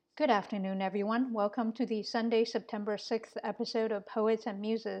Good afternoon, everyone. Welcome to the Sunday, September 6th episode of Poets and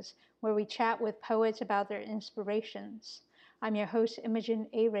Muses, where we chat with poets about their inspirations. I'm your host, Imogen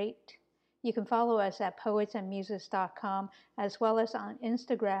A. Rate. You can follow us at poetsandmuses.com as well as on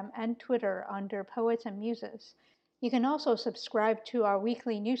Instagram and Twitter under Poets and Muses. You can also subscribe to our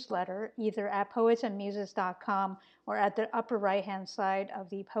weekly newsletter either at poetsandmuses.com or at the upper right-hand side of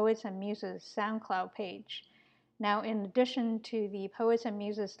the Poets and Muses SoundCloud page. Now, in addition to the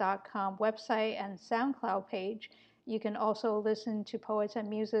poetsandmuses.com website and SoundCloud page, you can also listen to Poets and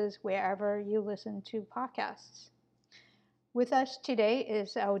Muses wherever you listen to podcasts. With us today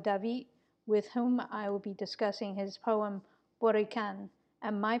is El David, with whom I will be discussing his poem Borican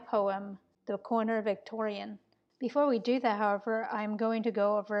and my poem The Corner Victorian. Before we do that, however, I'm going to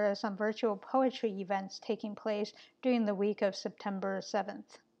go over some virtual poetry events taking place during the week of September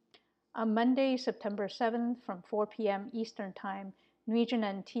 7th. On Monday, September 7th from 4 p.m. Eastern Time,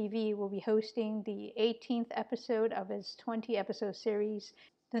 Nguyen TV will be hosting the 18th episode of its 20-episode series,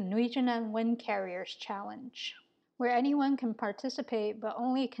 the Nguyen Wind Carriers Challenge, where anyone can participate, but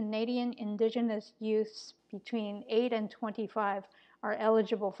only Canadian Indigenous youths between 8 and 25 are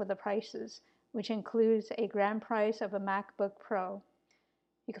eligible for the prizes, which includes a grand prize of a MacBook Pro.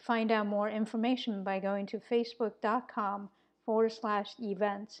 You can find out more information by going to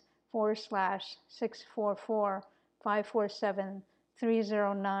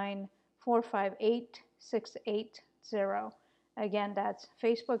Again, that's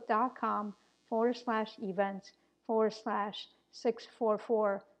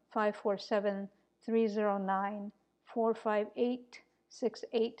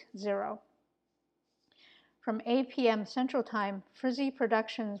From 8 p.m. Central Time, Frizzy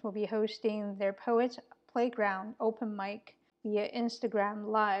Productions will be hosting their Poets Playground open mic via Instagram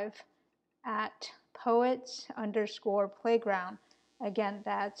Live at poets_playground. Again,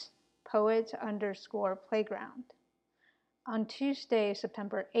 that's poets_playground. On Tuesday,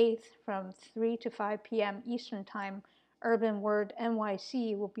 September 8th, from 3 to 5 p.m. Eastern Time, Urban Word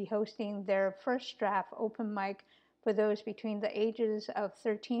NYC will be hosting their first draft open mic for those between the ages of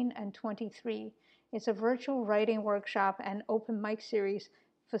 13 and 23. It's a virtual writing workshop and open mic series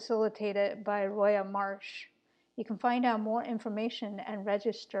facilitated by Roya Marsh. You can find out more information and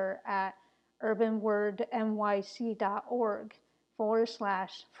register at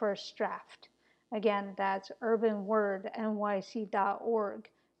urbanwordnyc.org/first draft. Again, that's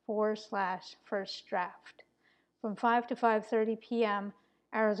urbanwordnyc.org/first draft. From 5 to 5:30 p.m.,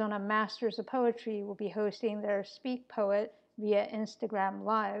 Arizona Masters of Poetry will be hosting their Speak Poet via Instagram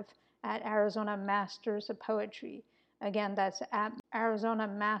Live at Arizona Masters of Poetry. Again, that's at Arizona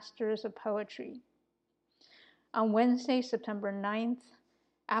Masters of Poetry. On Wednesday, September 9th,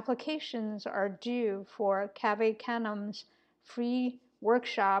 applications are due for Cave Canum's free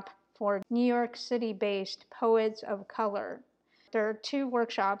workshop for New York City-based poets of color. There are two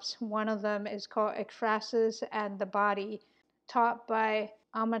workshops. One of them is called Ekphrasis and the Body, taught by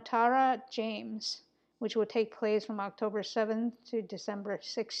Amatara James, which will take place from October 7th to December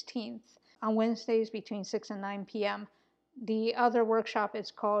 16th on Wednesdays between 6 and 9 p.m. The other workshop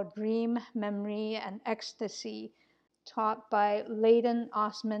is called Dream, Memory, and Ecstasy, taught by Layden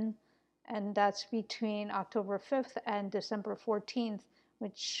Osman, and that's between October 5th and December 14th,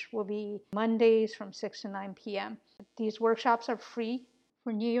 which will be Mondays from 6 to 9 p.m. These workshops are free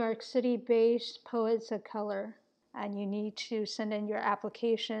for New York City-based poets of color, and you need to send in your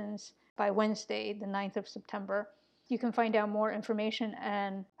applications by Wednesday, the 9th of September. You can find out more information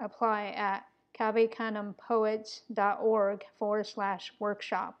and apply at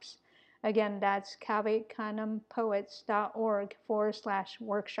cavecanumpoets.org/workshops. Again, that's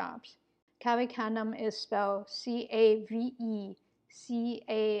cavecanumpoets.org/workshops. Cave Canum is spelled CAVECANEM.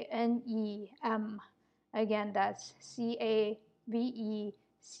 Again, that's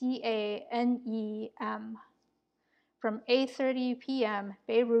CAVECANEM. From 8:30 p.m.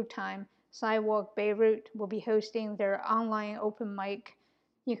 Beirut time, Sidewalk Beirut will be hosting their online open mic.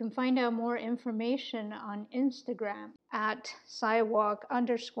 You can find out more information on Instagram at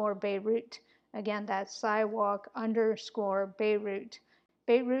sidewalk_Beirut. Again, that's sidewalk_Beirut.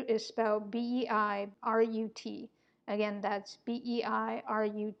 Beirut is spelled BEIRUT. Again, that's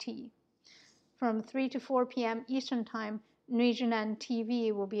BEIRUT. From 3 to 4 p.m. Eastern Time, Nguyen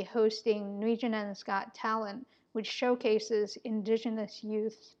TV will be hosting Nguyen's Got Talent, which showcases Indigenous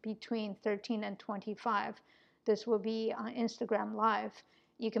youth between 13 and 25. This will be on Instagram Live.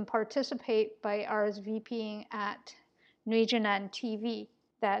 You can participate by RSVPing at Nguyen TV.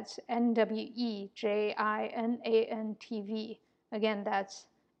 That's NWEJINAN TV. Again, that's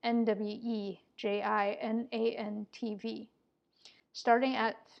NWEJINAN TV. Starting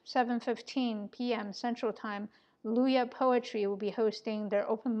at 7:15 p.m. Central Time, Luya Poetry will be hosting their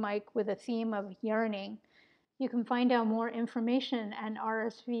open mic with a theme of yearning. You can find out more information and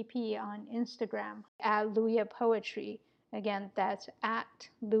RSVP on Instagram at Luya Poetry. Again, that's at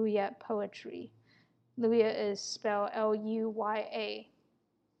Luya Poetry. Luya is spelled Luya.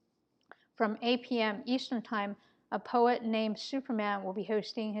 From 8 p.m. Eastern Time, a poet named Superman will be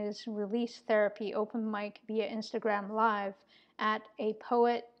hosting his release therapy open mic via Instagram Live at A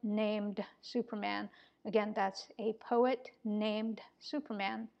Poet Named Superman. Again, that's A Poet Named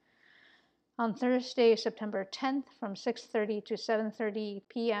Superman. On Thursday, September 10th, from 6:30 to 7:30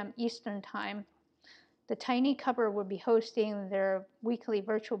 p.m. Eastern Time, the Tiny Cupboard will be hosting their weekly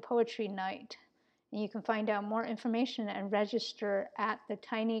virtual poetry night. And you can find out more information and register at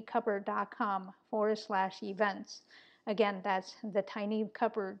thetinycupboard.com/events. Again, that's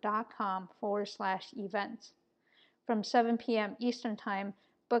thetinycupboard.com/events. From 7 p.m. Eastern Time,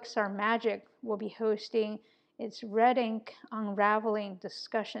 Books Are Magic will be hosting its Red Ink Unraveling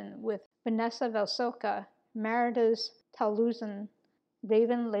discussion with Vanessa Velsoka, Meredith Taluzan,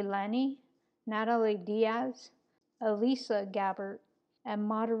 Raven Leilani, Natalie Diaz, Elisa Gabbard, and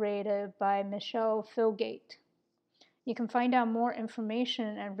moderated by Michelle Philgate. You can find out more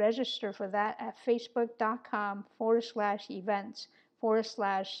information and register for that at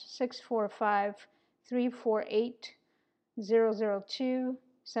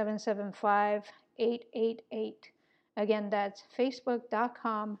Again, that's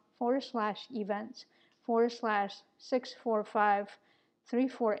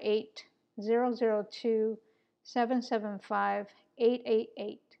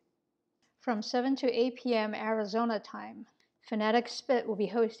From 7 to 8 p.m. Arizona time, Phonetic Spit will be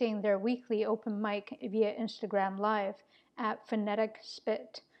hosting their weekly open mic via Instagram Live at Phonetic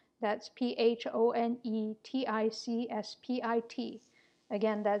Spit. That's PHONETICSPIT.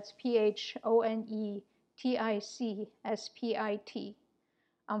 Again, that's PHONETICSPIT.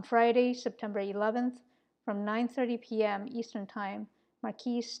 On Friday, September 11th, from 9:30 p.m. Eastern Time,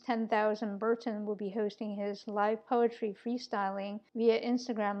 Marquise 10,000 Burton will be hosting his live poetry freestyling via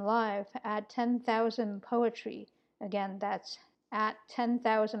Instagram Live at 10,000 Poetry. Again, that's at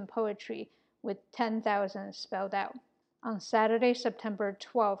 10,000 Poetry with 10,000 spelled out. On Saturday, September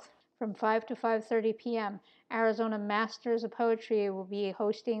 12th, from 5 to 5:30 p.m., Arizona Masters of Poetry will be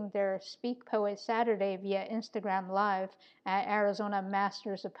hosting their Speak Poet Saturday via Instagram Live at Arizona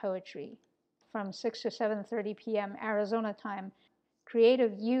Masters of Poetry. From 6 to 7:30 p.m. Arizona time,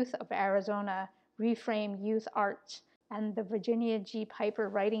 Creative Youth of Arizona, Reframe Youth Arts, and the Virginia G. Piper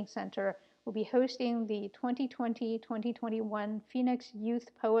Writing Center will be hosting the 2020-2021 Phoenix Youth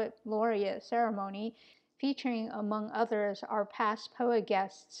Poet Laureate Ceremony, featuring, among others, our past poet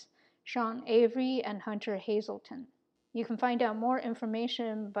guests, Sean Avery and Hunter Hazelton. You can find out more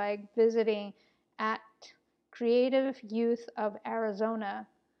information by visiting at Creative Youth of Arizona.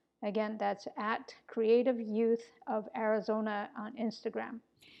 Again, that's at Creative Youth of Arizona on Instagram.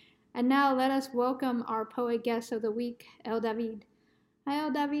 And now let us welcome our poet guest of the week, El David. Hi,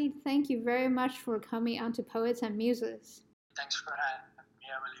 El David. Thank you very much for coming on to Poets and Muses. Thanks for having me.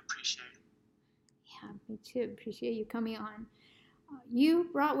 I really appreciate it. Yeah, me too. Appreciate you coming on. You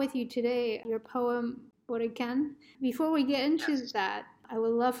brought with you today your poem, Borican. Before we get into that, I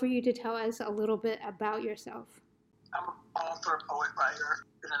would love for you to tell us a little bit about yourself. I'm an author, poet, writer,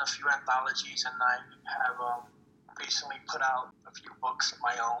 been in a few anthologies, and I have recently put out a few books of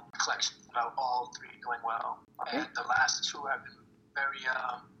my own collection, about all three doing well. Okay. And the last two have been very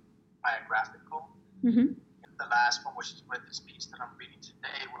biographical. Mm-hmm. The last one, which is with this piece that I'm reading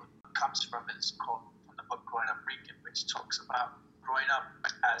today, what comes from it is called from the book Growing Up Rican, which talks about growing up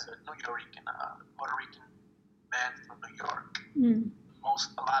as a New Yorican, Puerto Rican man from New York. Mm.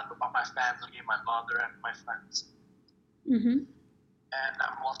 A lot about my family, my mother, and my friends. Mm-hmm. And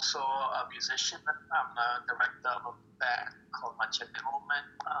I'm also a musician. I'm a director of a band called Machete Movement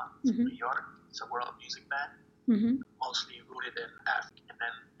from New York. It's a world music band, mostly rooted in African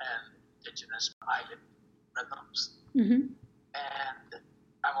and indigenous island rhythms. Mm-hmm. And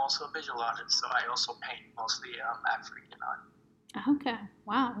I'm also a visual artist, so I also paint mostly African art. Okay.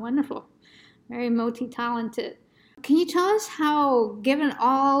 Wow. Wonderful. Very multi-talented. Can you tell us how, given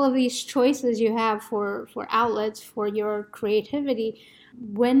all of these choices you have for outlets for your creativity,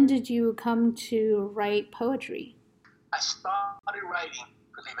 when did you come to write poetry? I started writing,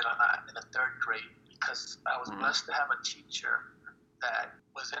 believe it or not, in the third grade because I was blessed to have a teacher that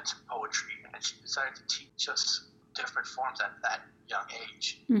was into poetry, and she decided to teach us different forms at that young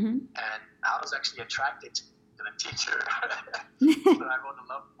age. Mm-hmm. And I was actually attracted to the teacher, so I wrote a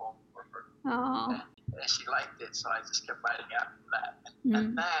love poem for her. Oh. and she liked it, so I just kept writing after that.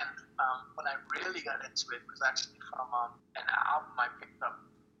 And then when I really got into it was actually from an album I picked up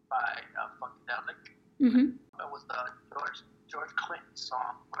by Funkadelic. It was the George Clinton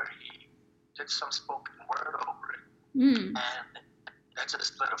song where he did some spoken word over it, and that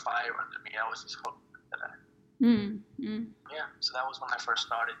just lit a fire under me. I was just hooked into that. Yeah, so that was when I first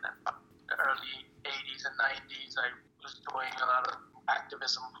started. Then the early 80s and 90s, I was doing a lot of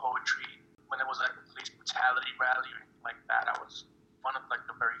activism poetry. When it was like a police brutality rally or anything like that, I was one of like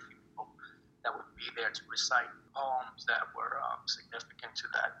the very few people that would be there to recite poems that were significant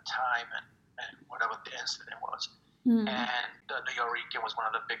to that time and whatever the incident was. And the Eureka was one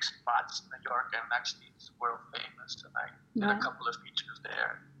of the big spots in New York, and actually it's world famous. And I did a couple of features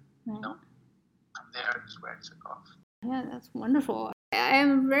there. You know, from there is where it took off. Yeah, that's wonderful. I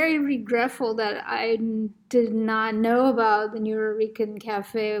am very regretful that I did not know about the Nuyorican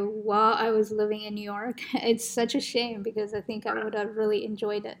Cafe while I was living in New York. It's such a shame because I think I would have really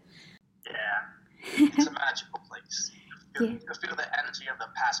enjoyed it. Yeah, it's a magical place. You feel the energy of the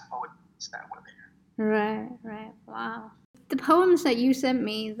past poets that were there. Right. Wow. The poems that you sent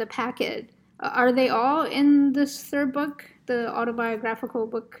me, the packet, are they all in this third book, the autobiographical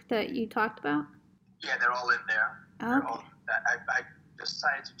book that you talked about? Yeah, they're all in there. Okay. I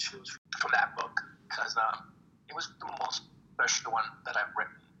decided to choose from that book because it was the most special one that I've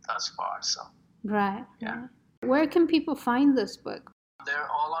written thus far. So Right. Yeah. Where can people find this book? They're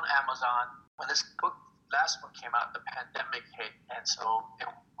all on Amazon. When this last one came out, the pandemic hit, and so there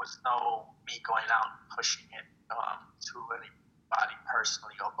was no me going out and pushing it to anybody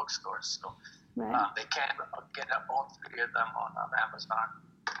personally or bookstores. So they can get all three of them on Amazon.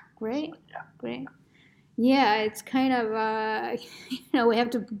 Great. So, Great. Yeah, it's kind of, we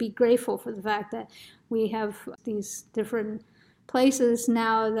have to be grateful for the fact that we have these different places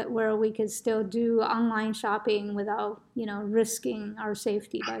now where we can still do online shopping without, risking our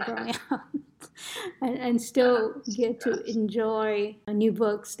safety by going out and still get to enjoy new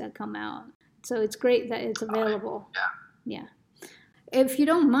books that come out. So it's great that it's available. Yeah. If you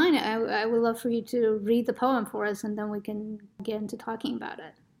don't mind, I would love for you to read the poem for us, and then we can get into talking about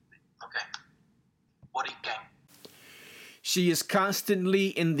it. Okay. Borinquen. She is constantly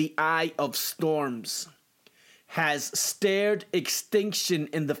in the eye of storms, has stared extinction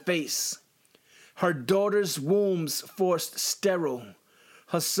in the face, her daughter's wombs forced sterile,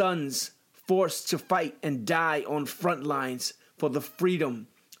 her sons forced to fight and die on front lines for the freedom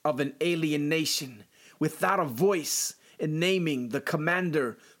of an alien nation, without a voice in naming the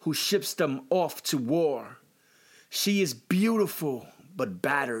commander who ships them off to war. She is beautiful but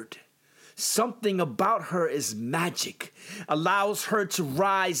battered. Something about her is magic, allows her to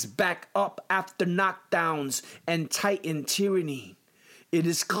rise back up after knockdowns and tighten tyranny. It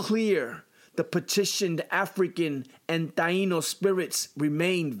is clear the petitioned African and Taino spirits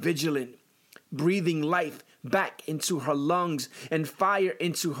remain vigilant, breathing life back into her lungs and fire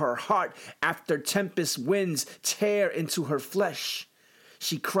into her heart after tempest winds tear into her flesh.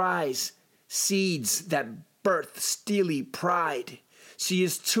 She cries seeds that birth steely pride. She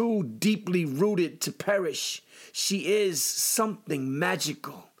is too deeply rooted to perish. She is something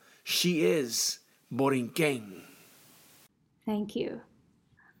magical. She is Borinquen. Thank you.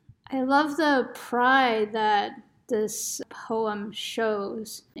 I love the pride that this poem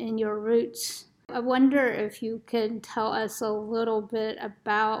shows in your roots. I wonder if you can tell us a little bit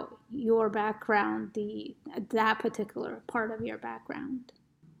about your background, that particular part of your background.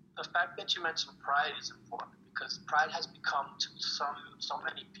 The fact that you mentioned pride is important because pride has become to so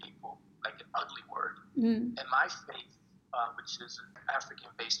many people like an ugly word. In my faith, which is an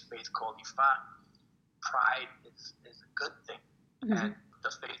African-based faith called Ifa, pride is a good thing. And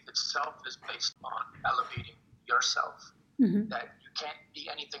the faith itself is based on elevating yourself. That you can't be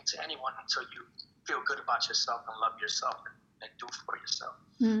anything to anyone until you feel good about yourself and love yourself and do for yourself.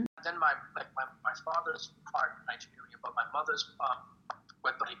 Then my father's part Nigerian, but my mother's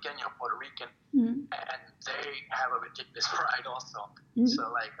Puerto Rican, Puerto Rican, and they have a ridiculous pride also.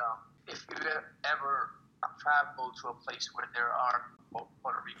 So like if you ever travel to a place where there are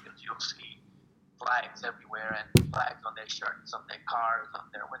Puerto Ricans, you'll see flags everywhere and flags on their shirts, on their cars, on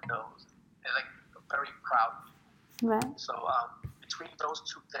their windows. They're like very proud people. Right. So between those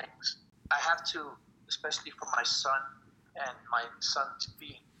two things, I have to, especially for my son and my son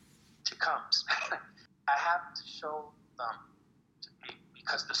to come, I have to show them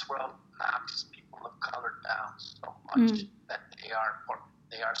because this world knocks people of color down so much that they are important,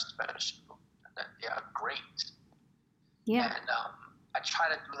 they are special, and that they are great. Yeah. And I try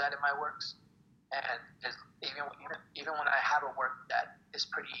to do that in my works. And even when I have a work that is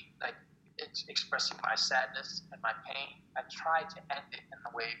pretty like it's expressing my sadness and my pain, I try to end it in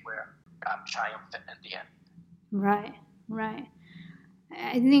a way where I'm triumphant in the end. Right, right.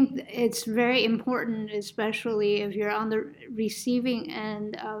 I think it's very important, especially if you're on the receiving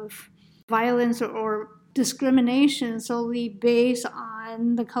end of violence or discrimination solely based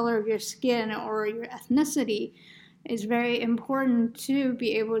on the color of your skin or your ethnicity. It's very important to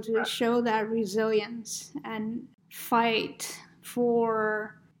be able to show that resilience and fight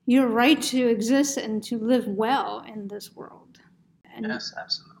for your right to exist and to live well in this world. And yes,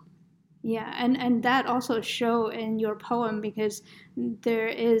 absolutely. yeah, and that also show in your poem because there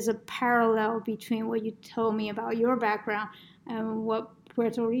is a parallel between what you told me about your background and what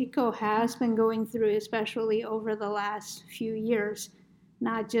Puerto Rico has been going through, especially over the last few years.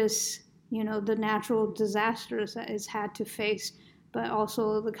 Not just, the natural disasters that it's had to face, but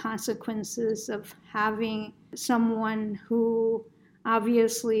also the consequences of having someone who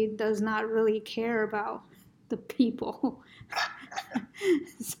obviously does not really care about the people.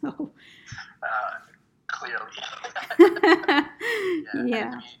 So clearly.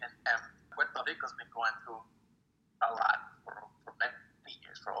 Yeah. And Puerto Rico's been going through a lot for many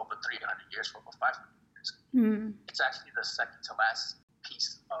years, for over 300 years, for over 500 years. Mm. It's actually the second to last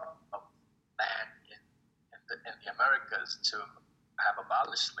piece of land in the Americas to have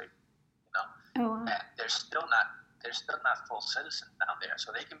abolished slavery. Oh, wow. And they're still not full citizens down there,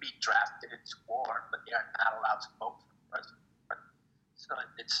 so they can be drafted into war, but they are not allowed to vote for the president. So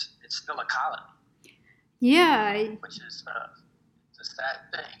it's still a colony. Yeah. Which is it's a sad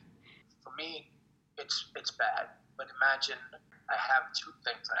thing. For me, it's bad. But imagine I have two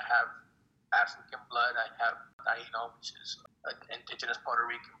things. I have African blood. I have Taino, which is indigenous Puerto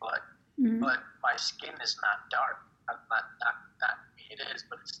Rican blood. Mm-hmm. But my skin is not dark. Not it is,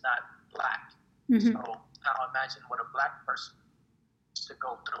 but it's not black. Mm-hmm. So now imagine what a black person has to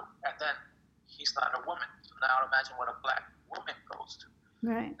go through, and then he's not a woman. So now imagine what a black woman goes through.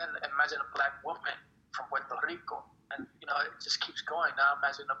 Right. And imagine a black woman from Puerto Rico, and it just keeps going. Now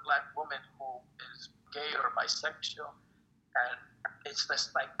imagine a black woman who is gay or bisexual, and it's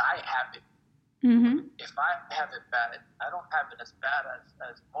just like I have it. Mm-hmm. If I have it bad, I don't have it as bad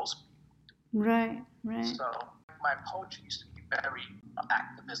as most people do. Right. So my poetry used to be very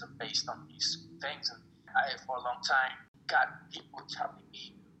activism based on these things, and I for a long time got people telling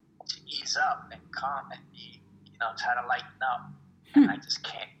me to ease up and calm and be, try to lighten up. And I just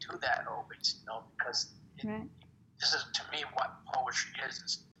can't do that always, because this is, to me, what poetry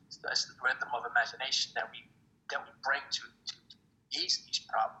is. It's the rhythm of imagination that we bring to ease these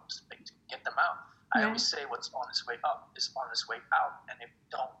problems, to get them out. I always say what's on its way up is on its way out, and if we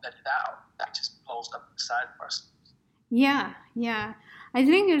don't let it out, that just blows up inside of us. Yeah. I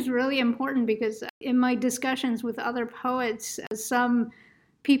think it's really important because in my discussions with other poets, some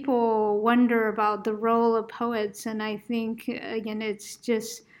people wonder about the role of poets, and I think, again, it's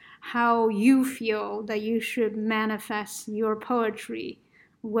just how you feel that you should manifest your poetry,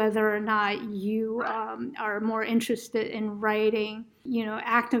 whether or not you are more interested in writing,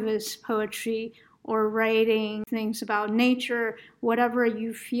 activist poetry or writing things about nature. Whatever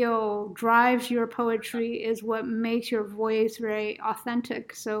you feel drives your poetry is what makes your voice very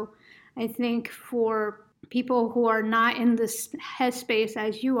authentic. So I think for people who are not in this headspace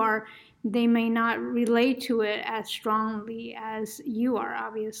as you are, they may not relate to it as strongly as you are,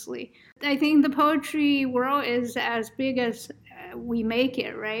 obviously. I think the poetry world is as big as we make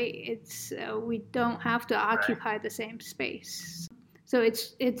it, right? It's we don't have to occupy the same space. So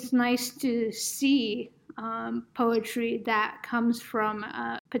it's nice to see poetry that comes from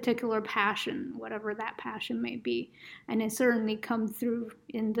a particular passion, whatever that passion may be. And it certainly comes through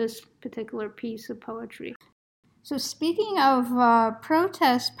in this particular piece of poetry. So speaking of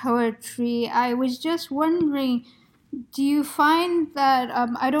protest poetry, I was just wondering, do you find that,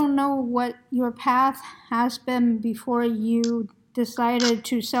 I don't know what your path has been before you decided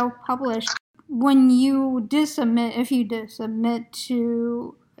to self-publish. When you did submit, if you did submit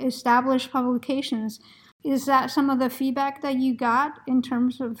to established publications, is that some of the feedback that you got in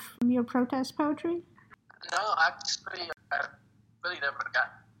terms of your protest poetry? No, actually, I really never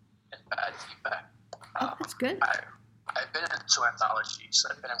got bad feedback. That's good. I've been in two anthologies.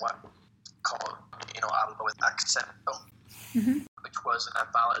 I've been in one called, Algo with Accento, which was an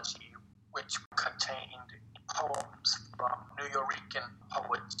anthology which contained poems from New Yorican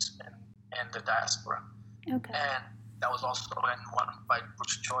poets in the diaspora. Okay. And that was also in one by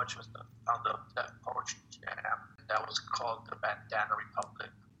Bruce George, was the founder of that poetry jam. That was called the Bandana Republic.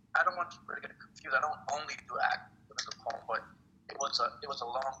 I don't want people to get confused. I don't only do activism poem, but it was a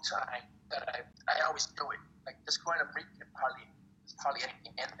long time that I always do it. Like this growing up, hardly there's hardly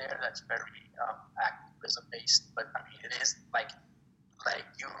anything in there that's very activism based, but I mean, it is like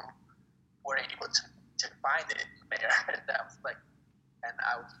you were able to find it there. That was like, and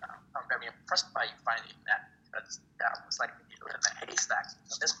I'm very impressed by you finding that, because that was like a needle in a haystack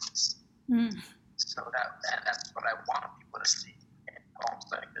in this piece. So that's what I want people to see in poems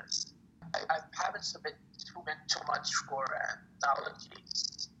like this. I haven't submitted too much for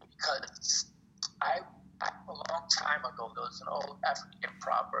anthologies because a long time ago there was an old African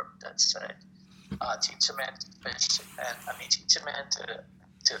proverb that said, "Teach a man to fish," teach a man to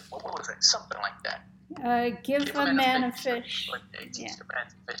what was it? Something like that. Give a man a fish. Teach a man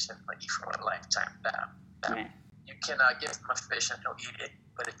to fish and eat for a lifetime. Right. You can give him a fish and he'll eat it,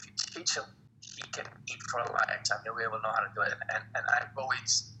 but if you teach him, he can eat for a lifetime. He'll be able to know how to do it. And I've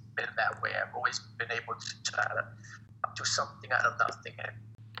always been that way. I've always been able to try to do something out of nothing and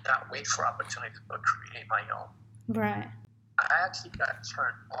not wait for opportunities to create my own. Right. I actually got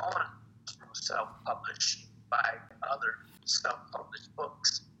turned on to self-publishing by other self-published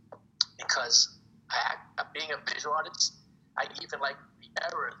books because being a visual artist, I even like the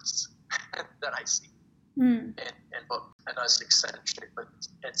errors that I see in books. I know it's eccentric, but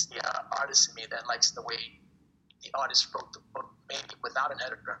it's the artist in me that likes the way the artist wrote the book, maybe without an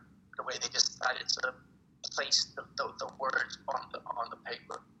editor, the way they just decided to place the words on the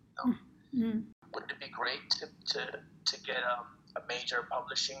paper. Wouldn't it be great to get a major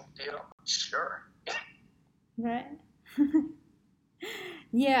publishing deal? Sure. Right.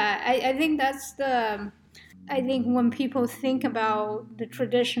 Yeah, I think that's I think when people think about the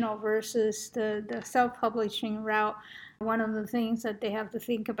traditional versus the self-publishing route, one of the things that they have to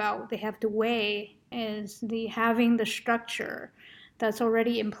think about, they have to weigh, is having the structure that's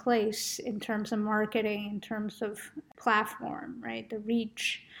already in place in terms of marketing, in terms of platform, right? The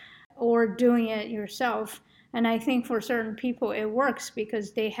reach, or doing it yourself. And I think for certain people it works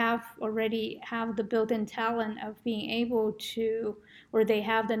because they already have the built-in talent of being able to, or they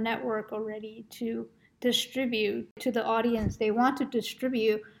have the network already to distribute to the audience they want to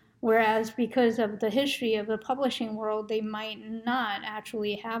distribute. Whereas because of the history of the publishing world, they might not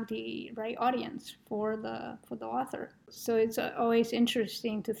actually have the right audience for the author. So it's always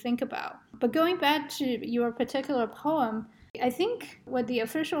interesting to think about. But going back to your particular poem, I think what the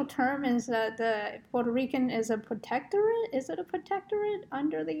official term is that the Puerto Rican is a protectorate. Is it a protectorate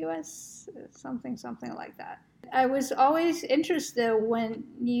under the U.S.? Something like that. I was always interested when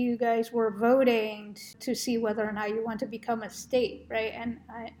you guys were voting to see whether or not you want to become a state, right? And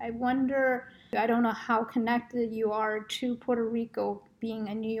I wonder, I don't know how connected you are to Puerto Rico, being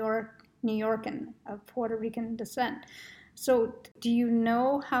a New Yorkan of Puerto Rican descent. So do you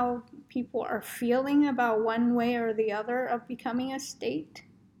know how people are feeling about one way or the other of becoming a state?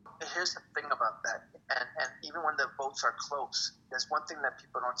 Here's the thing about that, and even when the votes are close, there's one thing that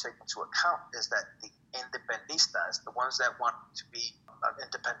people don't take into account is that the independistas, the ones that want to be an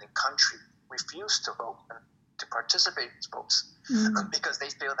independent country, refuse to vote and to participate in these votes because they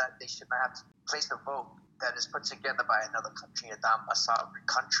feel that they should not have to place a vote that is put together by another country, a sovereign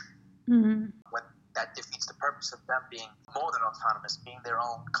country. When that defeats the purpose of them being more than autonomous, being their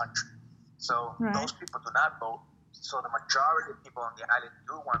own country. So those people do not vote. So the majority of people on the island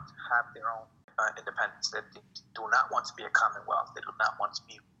do want to have their own independence. They do not want to be a commonwealth. They do not want to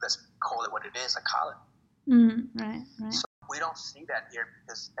be, let's call it what it is, a colony. Right. So we don't see that here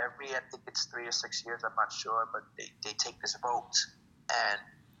because I think it's 3 or 6 years, I'm not sure, but they take this vote, and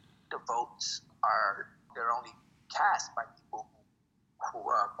the votes they're only cast by people who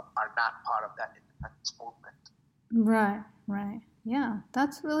are not part of that independence movement. Right. Yeah,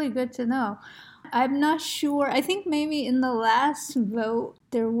 that's really good to know. I'm not sure. I think maybe in the last vote,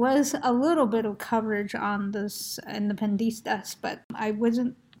 there was a little bit of coverage on this independistas, but I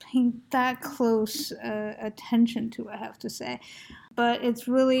wasn't paying that close attention to it, I have to say. But it's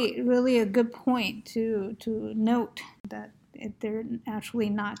really, really a good point to note that they're actually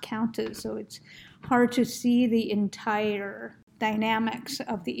not counted. So it's hard to see the entire dynamics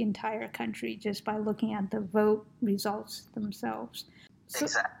of the entire country just by looking at the vote results themselves. So,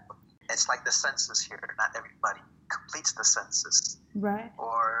 exactly. It's like the census here. Not everybody completes the census. Right.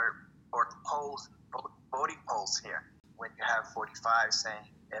 Or the polls, voting polls here. When you have 45 saying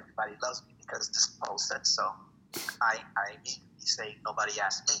everybody loves me because this poll said so, I immediately say nobody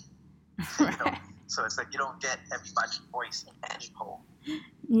asked me. Right. You know? So it's like you don't get everybody's voice in any poll.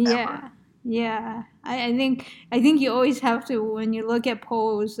 Yeah. Ever. Yeah, I think you always have to, when you look at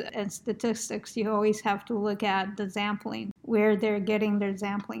polls and statistics, you always have to look at the sampling, where they're getting their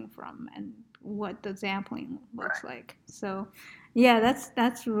sampling from and what the sampling looks like. So, yeah,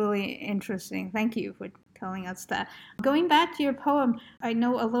 that's really interesting. Thank you for telling us that. Going back to your poem, I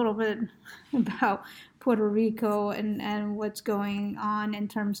know a little bit about Puerto Rico and what's going on in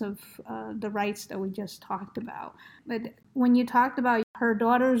terms of the rights that we just talked about. But when you talked about her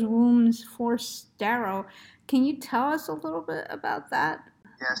daughter's wombs forced sterile, can you tell us a little bit about that?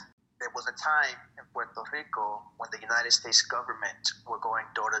 Yes, there was a time in Puerto Rico when the United States government were going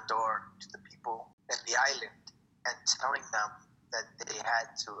door to door to the people in the island and telling them that they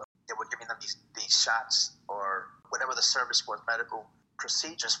were giving them these shots or whatever the service was, medical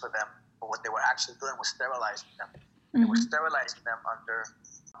procedures for them, but what they were actually doing was sterilizing them. They were sterilizing them under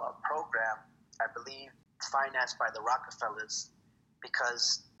a program, I believe, financed by the Rockefellers,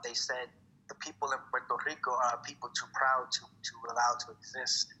 because they said the people in Puerto Rico are people too proud to allow to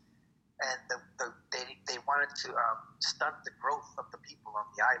exist. And they wanted to stunt the growth of the people on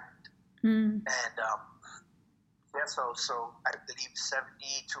the island. And so I believe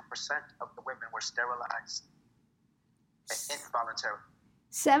 72% of the women were sterilized involuntarily.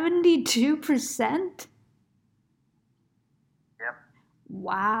 72%? Yep.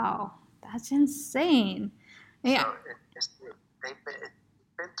 Wow, that's insane. Yeah. So they've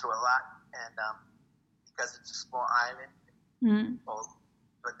been through a lot, and because it's a small island,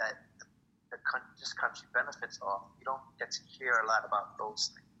 but that this country benefits off, you don't get to hear a lot about those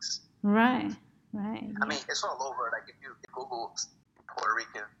things. Right. I mean, it's all over. Like if you Google Puerto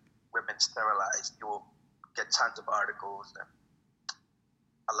Rican women sterilized, you will get tons of articles and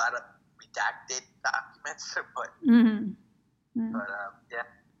a lot of redacted documents. But yeah,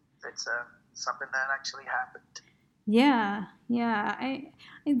 it's something that actually happened. Yeah.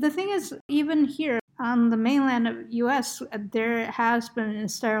 The thing is, even here on the mainland of U.S., there has been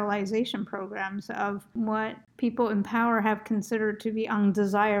sterilization programs of what people in power have considered to be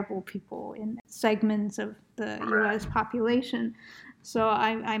undesirable people in segments of the U.S. population. So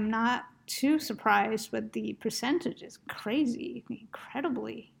I'm not too surprised, but the percentage is crazy,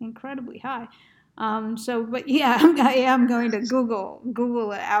 incredibly high. But yeah, I am going to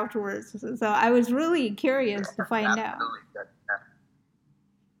Google it afterwards. So I was really curious to find out.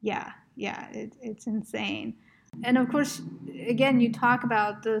 Yeah, it's insane. And of course, again, you talk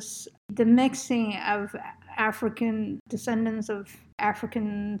about the mixing of African descendants of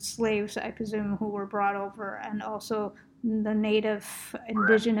African slaves, I presume, who were brought over, and also the native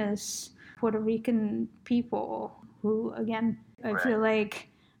indigenous Puerto Rican people who, again, I feel like,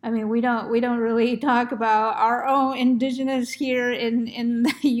 I mean, we don't really talk about our own indigenous here in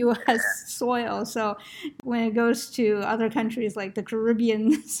the U.S. soil. So when it goes to other countries like the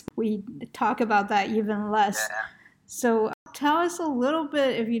Caribbean, we talk about that even less. Yeah. So tell us a little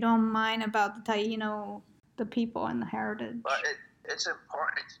bit, if you don't mind, about the Taino, the people and the heritage. Well, it's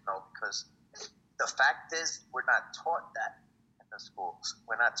important to know because the fact is we're not taught that in the schools.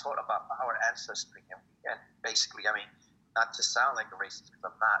 We're not taught about our ancestry. And basically, I mean, not to sound like a racist, because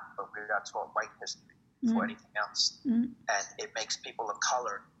I'm not, but we are taught white history before anything else. And it makes people of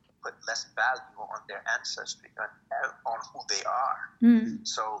color put less value on their ancestry, on who they are.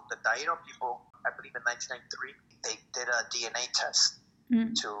 So the Taino people, I believe in 1993, they did a DNA test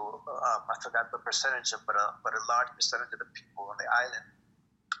to, I forgot the percentage, but a large percentage of the people on the island,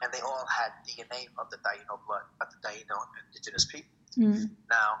 and they all had DNA of the Taino blood, of the Taino indigenous people.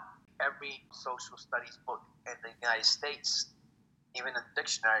 Now, every social studies book in the United States, even in the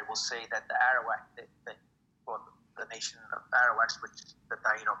dictionary, will say that the Arawak, the nation of Arawaks, which the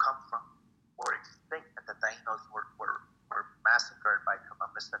Taino come from, were extinct, and the Tainos were massacred by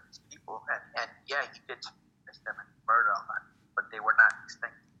Columbus and his people. And yeah, he did punish them and murder them, but they were not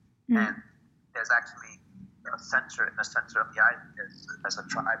extinct. And there's actually a center in the center of the island. There's a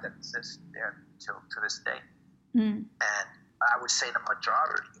tribe that exists there to this day. And I would say the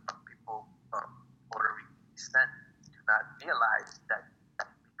majority of people of Puerto Rican descent do not realize that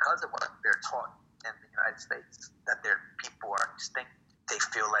because of what they're taught in the United States, that their people are extinct. They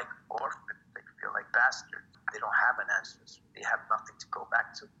feel like orphans. They feel like bastards. They don't have an ancestry. They have nothing to go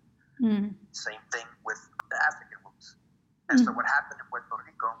back to. Same thing with the African roots. And so what happened in Puerto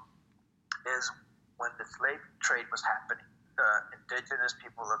Rico is when the slave trade was happening, the indigenous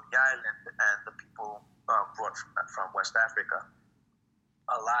people of the island and the people brought from West Africa,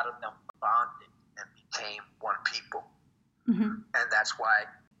 a lot of them bonded and became one people. And that's why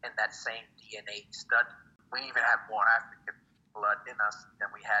in that same DNA study, we even have more African blood in us than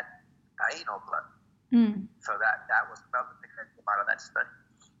we had Taino blood. So that was another thing that came out of that study.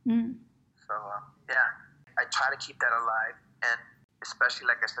 So yeah, I try to keep that alive, and especially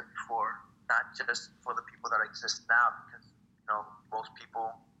like I said before, not just for the people that exist now, because most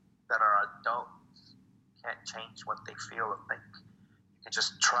people that are adults can't change what they feel or think. You can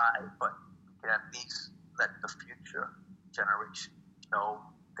just try, but you can at least let the future generation know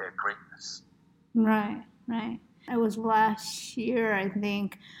their greatness. Right, right. It was last year, I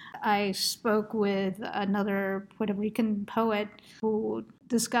think, I spoke with another Puerto Rican poet who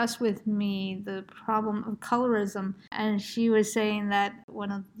discussed with me the problem of colorism. And she was saying that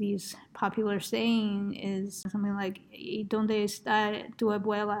one of these popular saying is something like, "¿Y dónde está tu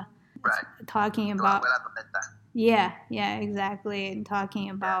abuela?" Right. Talking Tu about, abuela dónde está? yeah, exactly. And talking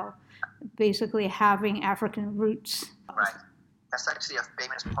about basically having African roots. Right. That's actually a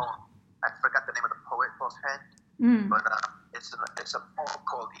famous poem. I forgot the name of the poet offhand, but it's a poem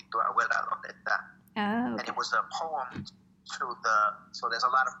called "Y tu abuela dónde está?" Oh, okay. And it was a poem so there's a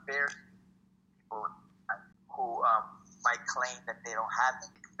lot of fair people who might claim that they don't have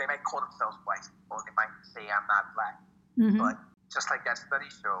it. They might call themselves white, or they might say I'm not black. But just like that study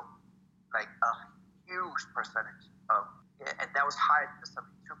showed, like a huge percentage of, and that was higher than the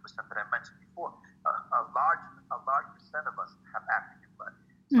 72% that I mentioned before. A large percent of us have African blood.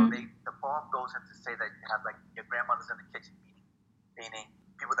 So the poem goes in to say that you have like your grandmother's in the kitchen meaning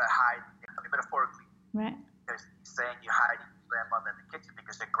people that hide. I mean, metaphorically, right. They're saying you're hiding your grandmother in the kitchen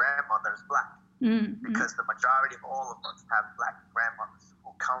because your grandmother is black. Because the majority of all of us have black grandmothers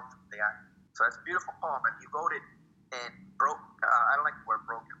who come from the island. So it's a beautiful poem, and he wrote it in I don't like the word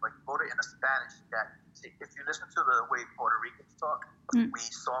broken, but he wrote it in a Spanish that, if you listen to the way Puerto Ricans talk, we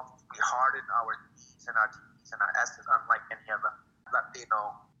harden our D's and our T's and our S's unlike any other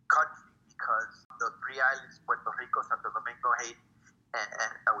Latino country, because the three islands, Puerto Rico, Santo Domingo, Haiti,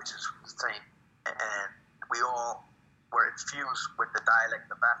 and which is the same, and we all were infused with the dialect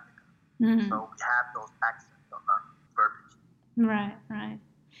of Africa. So we have those accents on our verbiage. Right.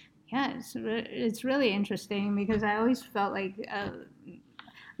 Yeah, it's really interesting because I always felt like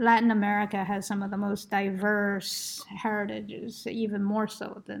Latin America has some of the most diverse heritages, even more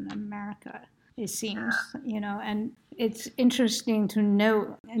so than America, it seems, and it's interesting to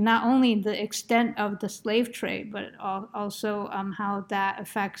note not only the extent of the slave trade, but also how that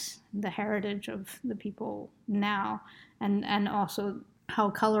affects the heritage of the people now, and also how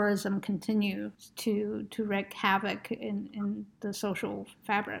colorism continues to wreak havoc in the social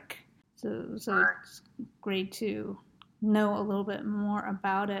fabric. So it's great to know a little bit more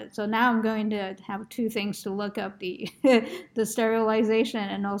about it. So now I'm going to have two things to look up: the the sterilization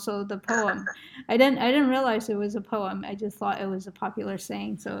and also the poem. I didn't realize it was a poem. I just thought it was a popular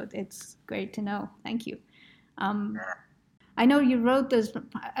saying. So it's great to know. Thank you. I know you wrote this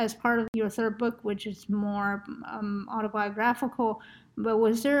as part of your third book, which is more autobiographical, but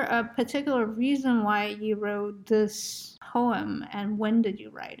was there a particular reason why you wrote this poem, and when did you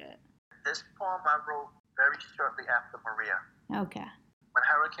write it? This poem I wrote very shortly after Maria. Okay. When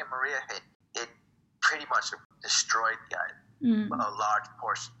Hurricane Maria hit, it pretty much destroyed the island, a large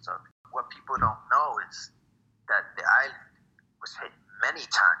portions of it. What people don't know is that the island was hit many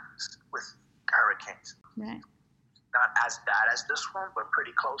times with hurricanes. Right. Not as bad as this one, but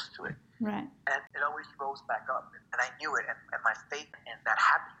pretty close to it. Right. And it always rose back up. And I knew it. And my faith in that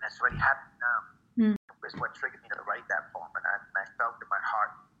happening, that's already happening now, is what triggered me to write that poem. And I felt in my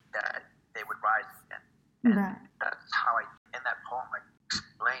heart that they would rise again. And that's how in that poem, I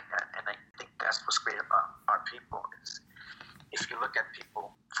explained that. And I think that's what's great about our people is if you look at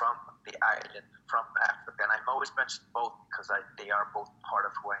people from the island, from Africa, and I'm always mentioning both because they are both part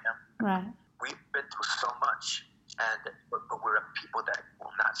of who I am. Right. We've been through so much. But we're a people that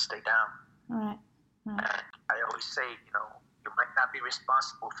will not stay down. Right. And I always say, you might not be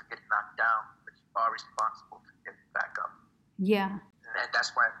responsible for getting knocked down, but you are responsible for getting back up. Yeah. And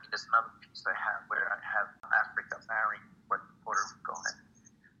that's why there's another piece I have where I have Africa marrying Puerto Rico.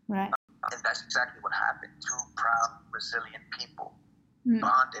 Right. And that's exactly what happened. Two proud, resilient people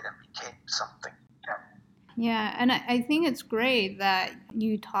bonded and became something. Yeah, and I think it's great that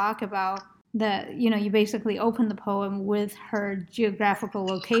you talk about that, you basically open the poem with her geographical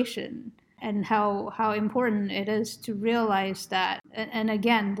location and how important it is to realize that. And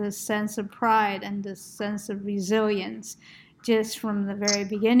again, this sense of pride and this sense of resilience, just from the very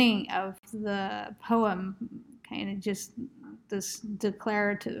beginning of the poem, kind of just this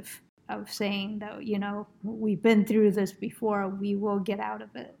declarative of saying that, we've been through this before, we will get out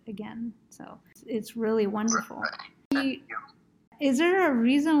of it again. So it's really wonderful. Is there a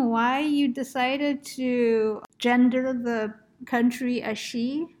reason why you decided to gender the country as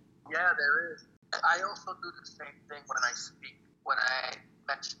she? Yeah, there is. I also do the same thing when I speak. When I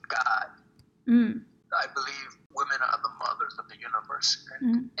mention God, I believe women are the mothers of the universe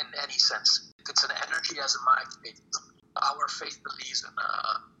in any sense. It's an energy as in my faith. Our faith believes in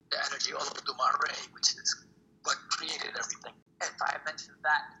the energy of Olodumare, which is what created everything. If I mentioned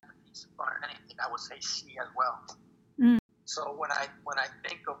that in the piece or anything, I would say she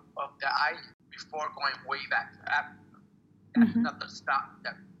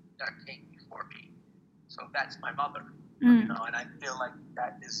that came before me. So that's my mother. Mm. You know, and I feel like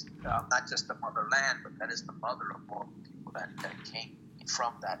that is not just the motherland, but that is the mother of all the people that came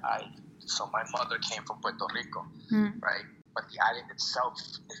from that island. So my mother came from Puerto Rico, right? But the island itself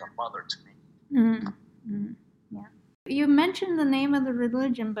is a mother to me. Mm. Mm. Yeah. You mentioned the name of the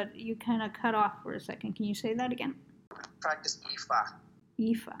religion, but you kind of cut off for a second. Can you say that again? Practice Ifa.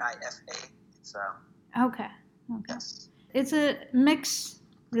 Ifa. IFA. It's Okay. yes. It's a mixed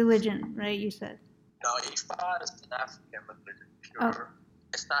religion, right? You said. No, Ifa is an African religion, pure. Oh.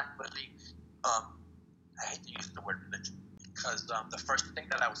 It's not really. I hate to use the word religion because the first thing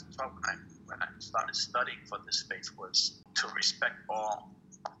that I was taught when I started studying for this faith was to respect all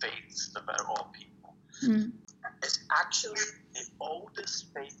faiths, to better all people. Mm. It's actually the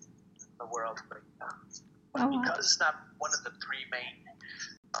oldest faith in the world right now. But Oh, wow. because it's not one of the three main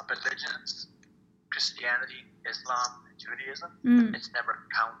religions, Christianity, Islam, and Judaism, it's never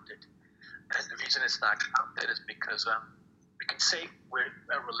counted. And the reason it's not counted is because we can say we're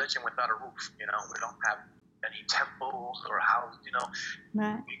a religion without a roof. You know, we don't have any temples or houses. You know,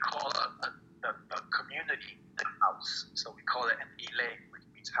 Right. we call a community the house. So we call it an ile, which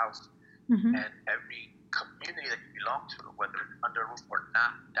means house. Mm-hmm. And every community that you belong to, whether under a roof or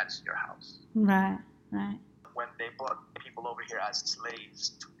not, that's your house. Right. When they brought people over here as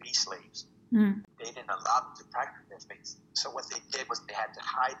slaves to be slaves, Mm. they didn't allow them to practice their faith. So what they did was they had to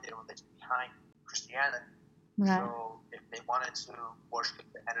hide their religion behind Christianity. Right. So if they wanted to worship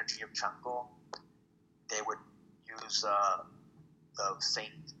the energy of Chango, they would use the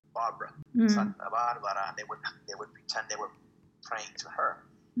Saint Barbara, Santa Barbara. They would pretend they were praying to her.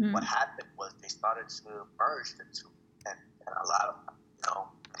 What happened was they started to merge the two, and a lot of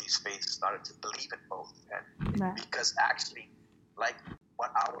these faiths started to believe in both, and Right. because actually, like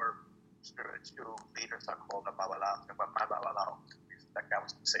what our spiritual leaders are called, the Babalao, like I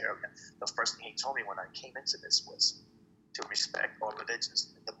was going to say earlier, the first thing he told me when I came into this was to respect all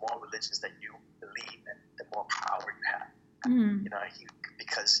religions. The more religions that you believe in, the more power you have. You know,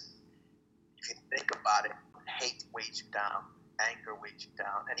 because if you think about it, hate weighs you down, anger weighs you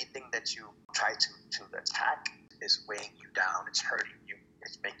down. Anything that you try to attack is weighing you down. It's hurting you.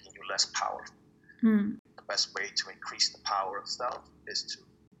 It's making you less powerful. The best way to increase the power of self is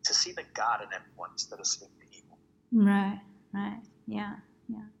to see the God in everyone instead of seeing the evil. Right. Yeah.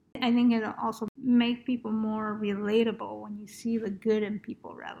 I think it'll also make people more relatable when you see the good in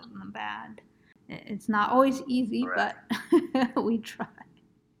people rather than the bad. It's not always easy, Correct. but we try.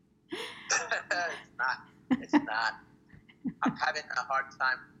 It's not. I'm having a hard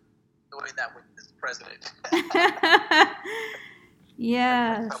time doing that with this president.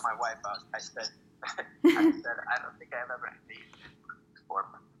 Yes. I told my wife, I said, I don't think I've ever dated before,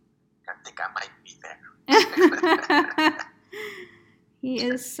 but I think I might be there. He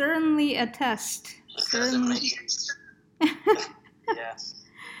is certainly a test. Certainly. Yes.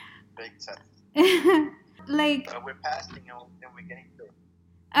 Big test. Like, But we're passing and we're getting through.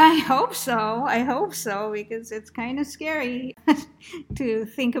 I hope so, because it's kind of scary to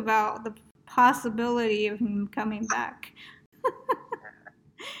think about the possibility of him coming back.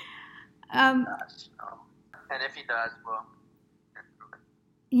 And if he does, we'll get through it.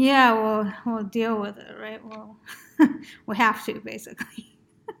 Yeah, we'll deal with it, right? We'll have to, basically.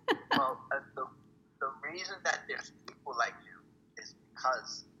 Well, the reason that there's people like you is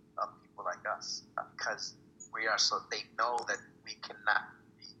because of people like us. Because they know that we cannot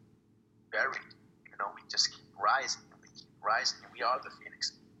be buried. You know, we just keep rising and we keep rising. And we are the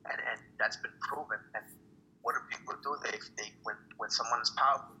phoenix, and that's been proven. And what do people do? When someone is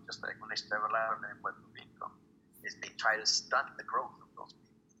powerful, just like when they stir alarm in Puerto Rico, is they try to stunt the growth of those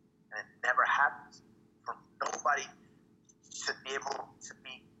people, and it never happens. For nobody to be able to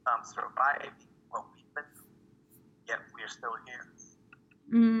be surviving what we've been through, yet we are still here.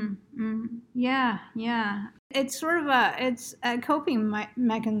 Yeah. It's sort of a coping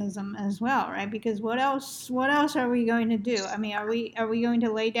mechanism as well, right? Because what else are we going to do? I mean, are we going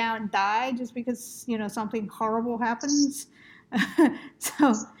to lay down and die just because something horrible happens?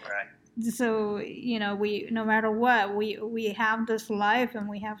 So we, no matter what, we have this life and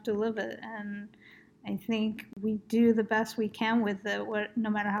we have to live it, and I think we do the best we can with it, no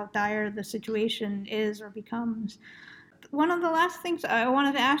matter how dire the situation is or becomes. One of the last things I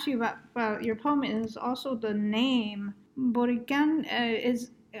wanted to ask you about your poem is also the name. Borican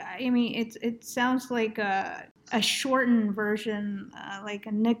it sounds like a shortened version, like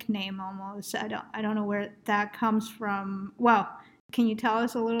a nickname almost. I don't know where that comes from. Well, can you tell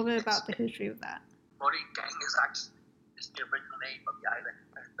us a little bit about the history of that? Borican is the original name of the island.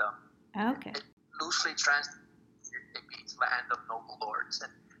 And, Okay. Loosely translated, it means land of noble lords,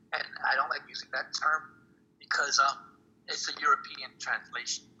 and I don't like using that term because it's a European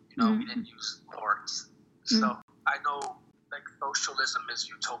translation. We didn't use lords. So I know like socialism is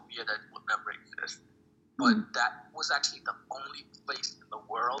utopia that will never exist, but that was actually the only place in the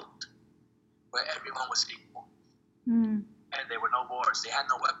world where everyone was equal. And there were no wars. They had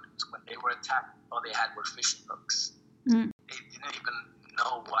no weapons. When they were attacked, all they had were fishing hooks. They didn't even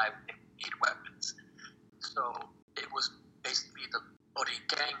know why they needed weapons. So it was basically the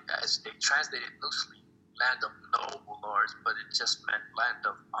Origen, as they translated loosely, land of noble lords, but it just meant land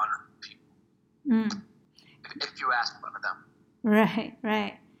of honorable people. If you ask one of them.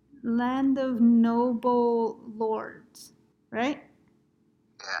 Right. Land of noble lords, right?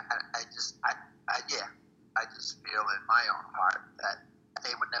 Yeah, I just feel in my own heart that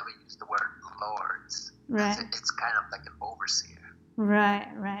they would never use the word lords. Right. It's kind of like an overseer. Right.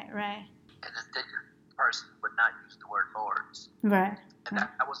 An indigenous person would not use the word lords. Right. And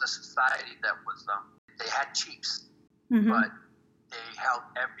that was a society that was, they had chiefs, but they held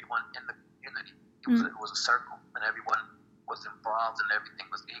everyone in the community. It was a circle, and everyone was involved, and everything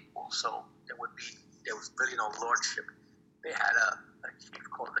was equal. So there was really no lordship. They had a chief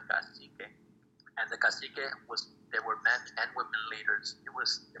called the cacique, and the cacique there were men and women leaders. There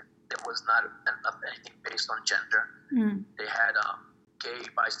was not anything based on gender. They had gay,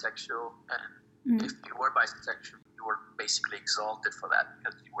 bisexual, and if you were bisexual, you were basically exalted for that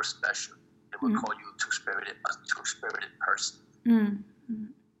because you were special. They would call you a two-spirited person.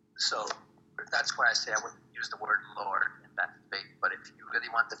 So that's why I say I wouldn't use the word Lord in that debate. But if you really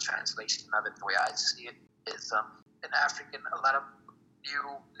want the translation of it, the way I see it is in African, a lot of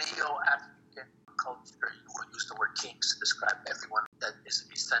neo-African culture, you will use the word kings to describe everyone that is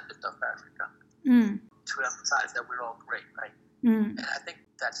a descendant of Africa to emphasize that we're all great, right? And I think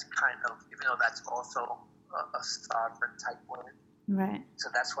that's kind of, even though that's also a sovereign type word. Right. So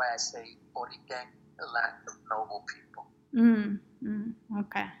that's why I say Origen, the land of noble people.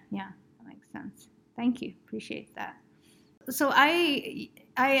 Okay, yeah, that makes sense. Thank you, appreciate that. So I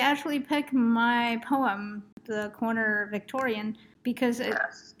actually picked my poem, The Corner Victorian, because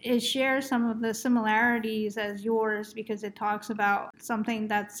it shares some of the similarities as yours, because it talks about something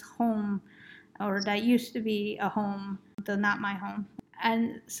that's home, or that used to be a home, though not my home,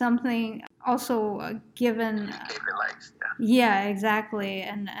 and something also given. You gave it life, yeah, exactly,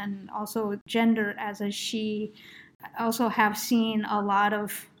 and also gendered as a she. I also have seen a lot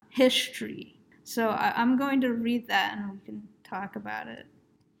of history. So I'm going to read that and we can talk about it.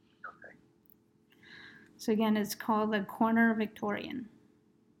 Okay. So again, it's called The Corner Victorian.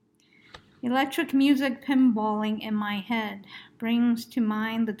 Electric music pinballing in my head brings to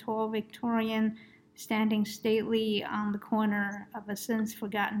mind the tall Victorian standing stately on the corner of a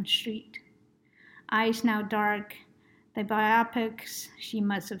since-forgotten street. Eyes now dark, the biopics she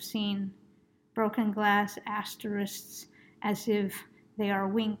must have seen, broken glass asterisks as if they are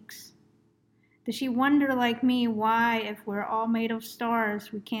winks. Does she wonder like me why, if we're all made of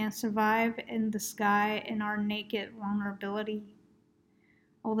stars, we can't survive in the sky in our naked vulnerability?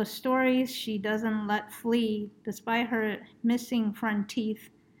 All the stories she doesn't let flee, despite her missing front teeth,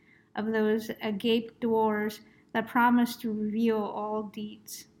 of those agape doors that promise to reveal all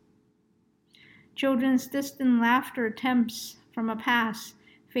deeds. Children's distant laughter attempts from a past,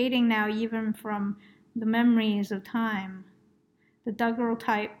 fading now even from the memories of time. The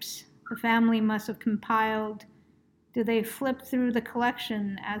daguerreotypes the family must have compiled, do they flip through the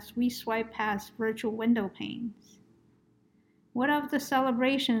collection as we swipe past virtual window panes? What of the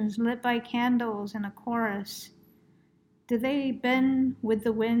celebrations lit by candles in a chorus? Do they bend with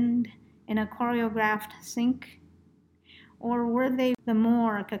the wind in a choreographed sync? Or were they the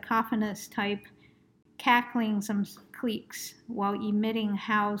more cacophonous type, cackling some cliques while emitting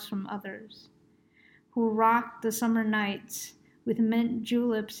howls from others, who rocked the summer nights with mint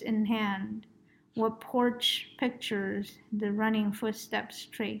juleps in hand? What porch pictures the running footsteps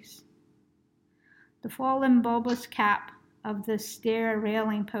trace? The fallen bulbous cap of the stair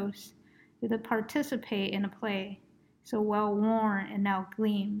railing post, did it participate in a play so well worn it now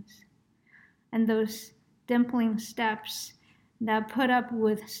gleams? And those dimpling steps that put up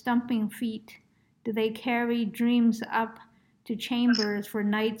with stumping feet, do they carry dreams up to chambers for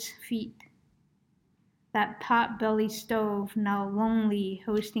night's feet? That pot-belly stove, now lonely,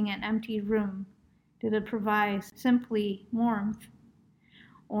 hosting an empty room, did it provide simply warmth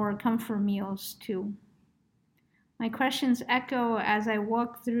or comfort meals too? My questions echo as I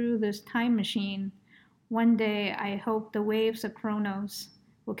walk through this time machine. One day, I hope the waves of Chronos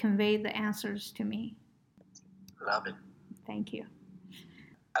will convey the answers to me. Love it. Thank you.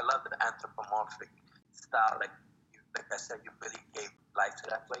 I love the anthropomorphic style that like I said, you really gave life to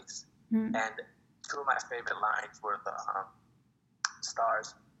that place. Mm. And two of my favorite lines were the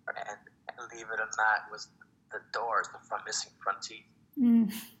stars and leave it or not was the doors, the front missing front teeth.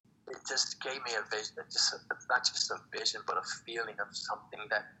 Mm. It just gave me a vision, not just a vision, but a feeling of something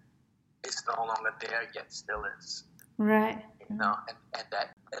that is no longer there yet still is. Right. You know, and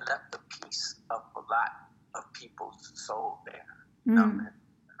that it left a piece of a lot of people's soul there. You know, and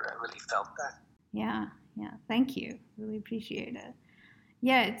I really felt that. Yeah. Thank you. Really appreciate it.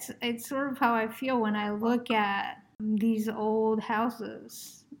 Yeah, it's sort of how I feel when I look at these old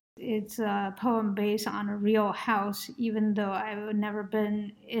houses. It's a poem based on a real house, even though I've never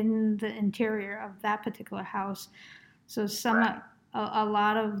been in the interior of that particular house. So a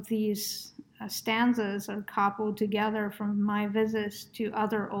lot of these stanzas are coupled together from my visits to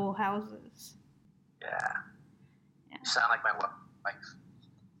other old houses. Yeah. You sound like my wife.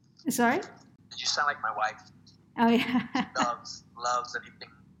 Sorry? Did you sound like my wife? Oh, yeah. loves anything.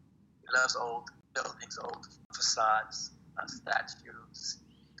 He loves old buildings, old facades, statues,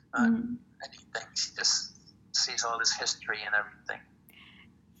 anything. She just sees all this history and everything.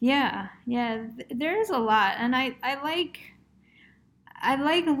 Yeah. There's a lot, and I like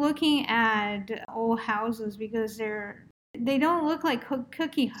looking at old houses because they don't look like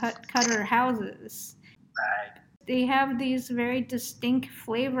cookie cutter houses. Right. They have these very distinct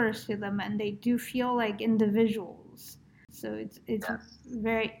flavors to them, and they do feel like individuals. So it's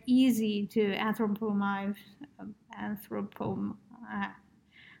very easy to anthropomorphize.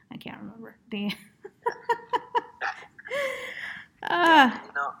 I can't remember the. You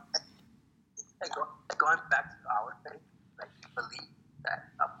know, going back to our faith, like we believe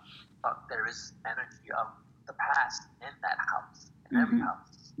that there is energy of the past in that house, in every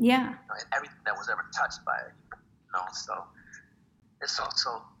house. Yeah. You know, in everything that was ever touched by it. You know, so it's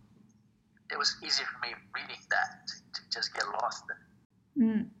also it was easy for me reading that to just get lost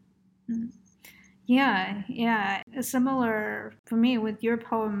in it. Yeah. Similar for me with your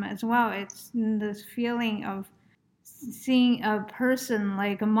poem as well. It's this feeling of seeing a person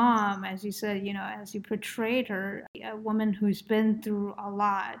like a mom, as you said, you know, as you portrayed her, a woman who's been through a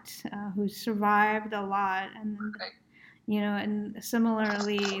lot, who's survived a lot, and you know, and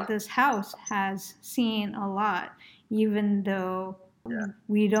similarly, this house has seen a lot, even though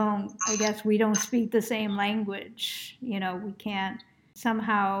we don't speak the same language. You know, we can't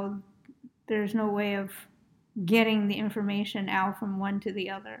somehow. There's no way of getting the information out from one to the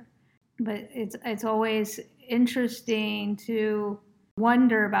other. But it's always interesting to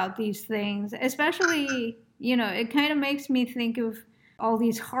wonder about these things, especially, you know, it kind of makes me think of all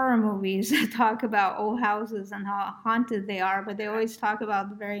these horror movies that talk about old houses and how haunted they are, but they always talk about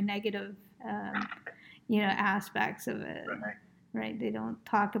the very negative, you know, aspects of it, right? They don't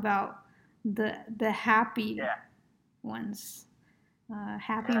talk about the happy ones,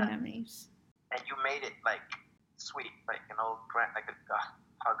 happy memories. And you made it like sweet, like an old like a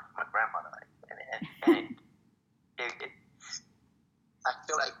hug from my grandmother. And I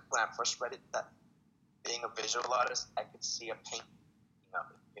feel like when I first read it, that being a visual artist, I could see a painting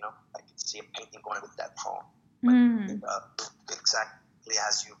of it. You know, I could see a painting going with that poem, exactly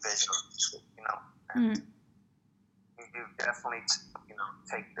as you visualize it. You know, and you definitely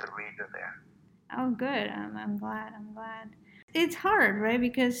take the reader there. Oh, good. I'm glad. It's hard, right?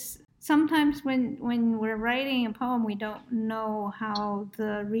 Because sometimes when we're writing a poem, we don't know how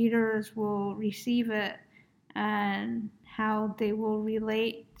the readers will receive it and how they will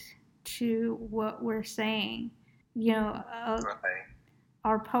relate to what we're saying. You know,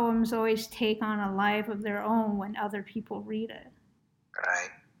 our poems always take on a life of their own when other people read it.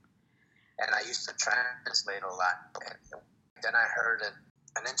 Right. And I used to translate a lot. And then I heard an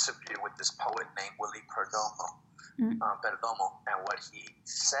interview with this poet named Willie Perdomo. Perdomo, and what he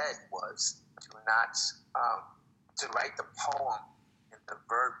said was to write the poem in the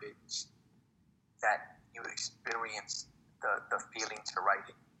verbiage that you experience the feeling to write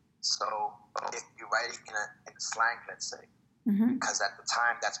it. So if you write it in slang, let's say, because at the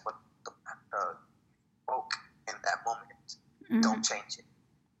time that's what the spoke in that moment, don't change it.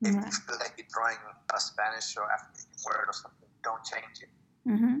 If you feel like you're drawing a Spanish or African word or something, don't change it.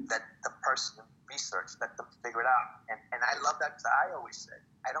 Let the person research, let them figure it out. And I love that because I always said,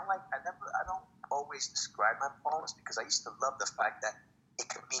 I don't always describe my poems because I used to love the fact that it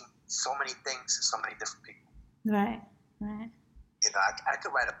could mean so many things to so many different people. Right. You know, I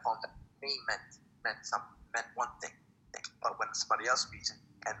could write a poem that to me meant one thing, but when somebody else reads it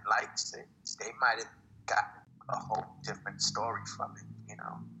and likes it, they might have gotten a whole different story from it, you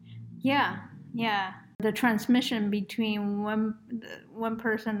know? Yeah. The transmission between one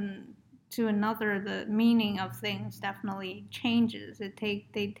person to another, the meaning of things definitely changes.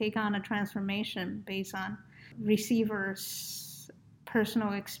 They take on a transformation based on receiver's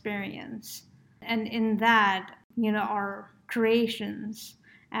personal experience. And in that, our creations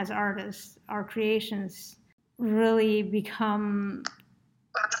as artists, our creations really become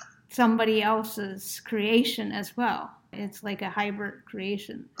somebody else's creation as well. It's like a hybrid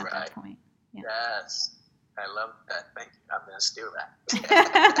creation at that point. Yeah. Yes. I love that. Thank you. I'm going to steal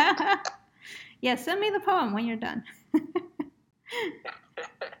that. Yeah, send me the poem when you're done.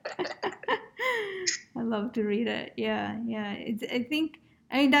 I love to read it. Yeah.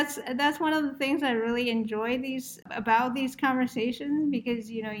 I mean, that's one of the things I really enjoy about these conversations,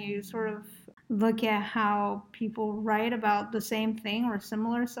 because you sort of look at how people write about the same thing or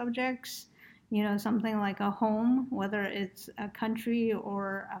similar subjects. Something like a home, whether it's a country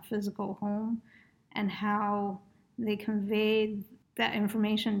or a physical home, and how they convey that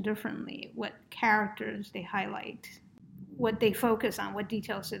information differently, what characters they highlight, what they focus on, what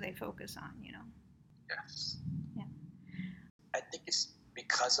details do they focus on, Yes. Yeah. I think it's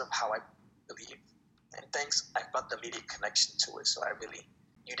because of how I believe in things, I felt the immediate connection to it. So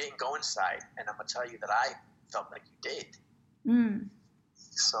you didn't go inside, and I'm going to tell you that I felt like you did. Mm.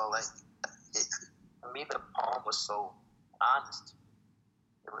 So for me, the poem was so honest.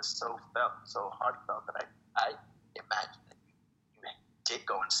 It was so heartfelt that I imagined that you did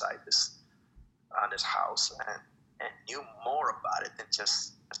go inside this house and knew more about it than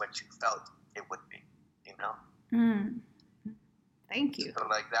just what you felt it would be, Mm. Thank you. So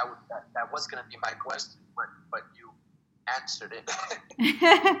that was going to be my question, but you answered it.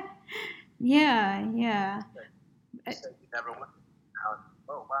 Yeah. You said you never went.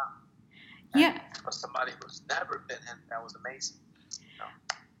 Oh wow. Yeah. For somebody who's never been in, that was amazing.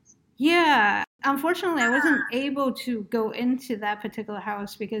 Yeah. Unfortunately, I wasn't able to go into that particular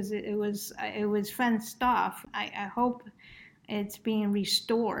house because it was fenced off. I hope it's being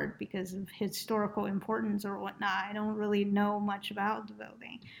restored because of historical importance or whatnot. I don't really know much about the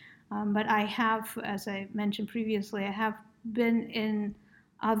building. But I have, as I mentioned previously, I have been in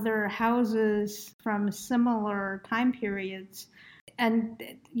other houses from similar time periods. And,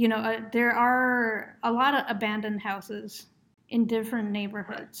 there are a lot of abandoned houses in different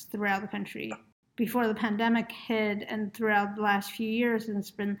neighborhoods throughout the country. Before the pandemic hit and throughout the last few years,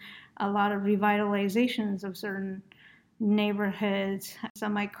 there's been a lot of revitalizations of certain neighborhoods.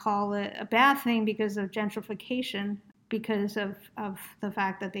 Some might call it a bad thing because of gentrification, because of the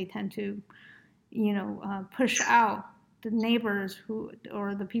fact that they tend to, push out the neighbors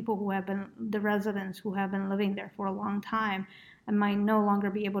or the people who have been, the residents who have been living there for a long time and might no longer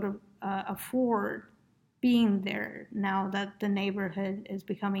be able to afford being there now that the neighborhood is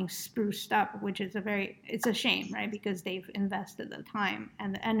becoming spruced up, which is it's a shame, right? Because they've invested the time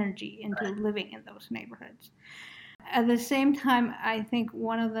and the energy into living in those neighborhoods. At the same time, I think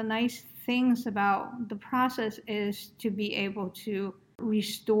one of the nice things about the process is to be able to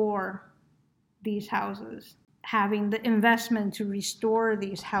restore these houses, having the investment to restore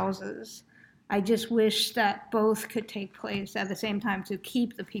these houses. I just wish that both could take place at the same time, to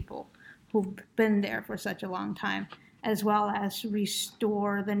keep the people who've been there for such a long time, as well as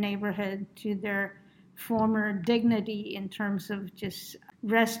restore the neighborhood to their former dignity in terms of just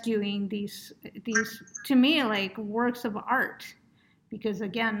rescuing these to me, like works of art. Because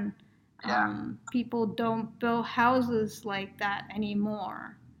again, people don't build houses like that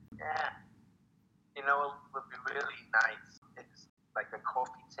anymore. Yeah. What would be really nice is like a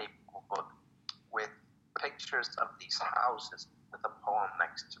coffee table book with pictures of these houses with a poem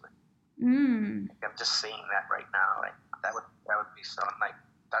next to it. Mm. I'm just seeing that right now. Like that would be so, like,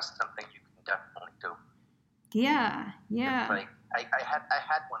 that's something you can definitely do. Yeah. It's like I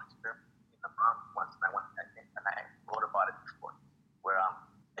had one experiment in the Bronx once, and I wrote about it before, where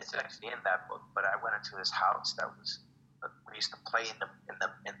it's actually in that book. But I went into this house that we used to play in the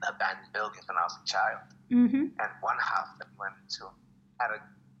abandoned buildings when I was a child. Mm-hmm. And one house that we went into had an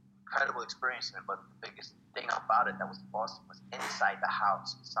incredible experience in it, but the biggest thing about it that was awesome was inside the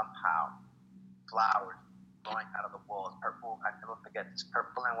house, somehow flowers growing out of the walls, purple. I never forget this,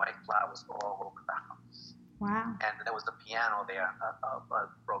 purple and white flowers all over the house. Wow. And there was a piano there, a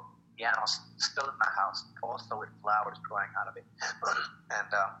broke piano still in the house, also with flowers growing out of it.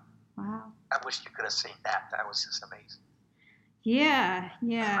 And wow. I wish you could have seen that. That was just amazing. Yeah.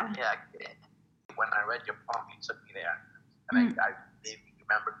 When I read your poem, you took me there, and I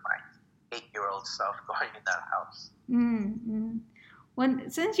remembered my 8-year-old self going in that house. Mm-hmm.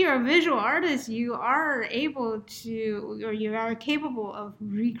 Since you're a visual artist, you are able to, or you are capable of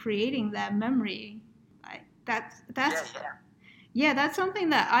recreating that memory. Yeah, that's something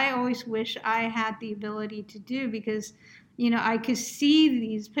that I always wish I had the ability to do because, I could see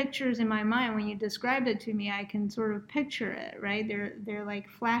these pictures in my mind when you described it to me. I can sort of picture it, right? They're like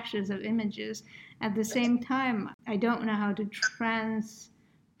flashes of images. At the same time, I don't know how to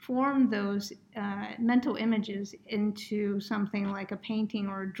transform those mental images into something like a painting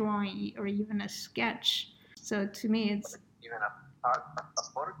or a drawing or even a sketch. So to me, it's even a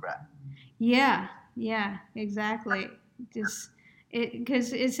photograph. yeah, exactly. Just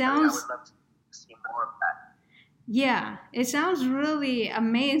because it I mean, I sounds would love to see more of that. yeah, it sounds really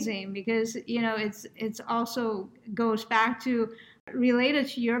amazing because it's also goes back to related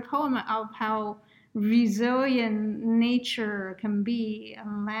to your poem of how resilient nature can be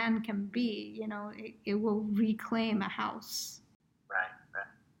and land can be. It will reclaim a house. Right.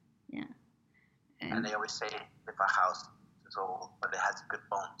 Yeah, And they always say if a house is old, but it has good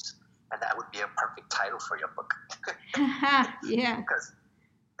bones, and that would be a perfect title for your book. yeah. Because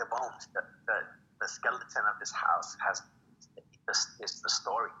the bones, the skeleton of this house is the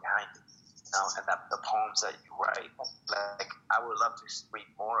story behind it. And that the poems that you write, like I would love to read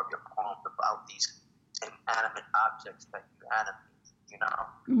more of your poems about these inanimate objects that you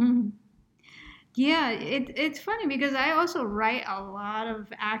animate. Mm-hmm. Yeah, it's funny because I also write a lot of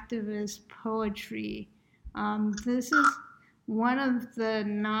activist poetry. This is one of the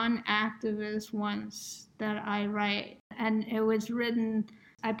non-activist ones that I write, and it was written.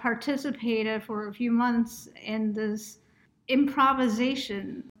 I participated for a few months in this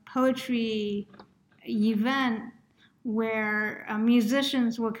improvisation poetry event where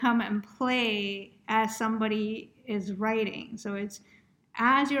musicians will come and play as somebody is writing. So it's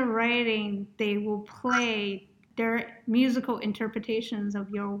as you're writing, they will play their musical interpretations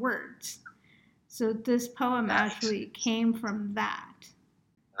of your words. So this poem actually came from that.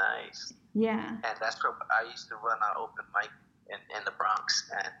 Nice. Yeah. And that's where I used to run an open mic in the Bronx,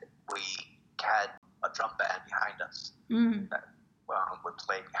 and we had a drum band behind us that would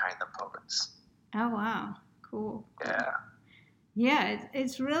play behind the poets. Oh, wow. Cool. Yeah. Yeah,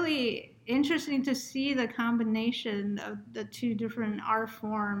 it's really interesting to see the combination of the two different art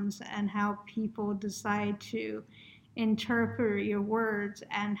forms and how people decide to interpret your words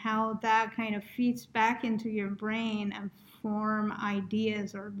and how that kind of feeds back into your brain and form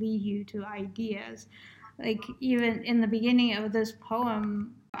ideas or lead you to ideas. Like even in the beginning of this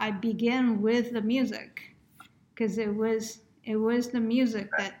poem, I begin with the music because it was the music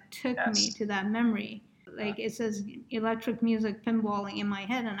that took me to that memory. Like it says electric music pinballing in my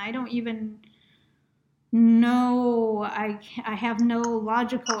head, and I don't even know, I have no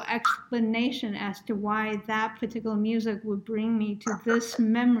logical explanation as to why that particular music would bring me to this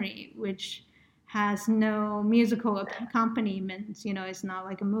memory, which has no musical accompaniment. It's not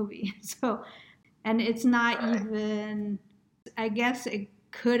like a movie. So, and it's not even, I guess it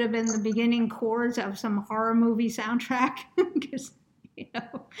could have been the beginning chords of some horror movie soundtrack because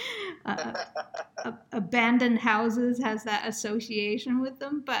abandoned houses has that association with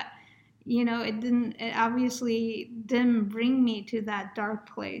them, but it obviously didn't bring me to that dark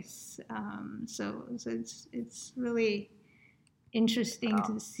place. So it's really interesting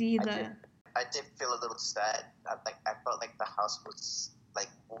to see I did feel a little sad. I felt like the house was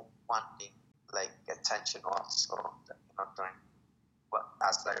like wanting like attention also, during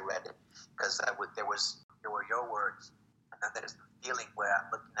as I read it, because there were your words, and then there's the feeling where I'm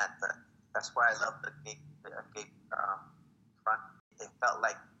looking at that's why I love the gate front. It felt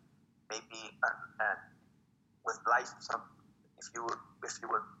like maybe with life, if you would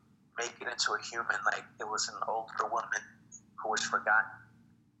make it into a human, like it was an older woman who was forgotten,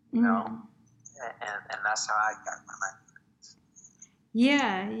 and that's how I got my life.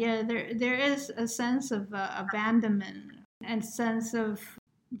 Yeah, there is a sense of abandonment and sense of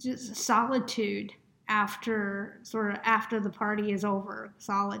just solitude after the party is over.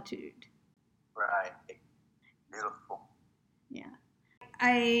 Solitude. Right. Beautiful. Yeah.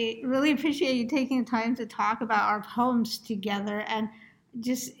 I really appreciate you taking the time to talk about our poems together. And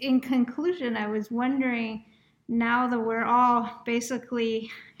just in conclusion, I was wondering, now that we're all basically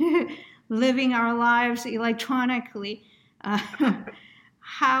living our lives electronically,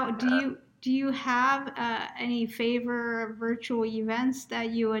 how do you have any favorite virtual events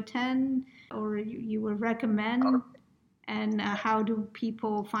that you attend or you would recommend? And how do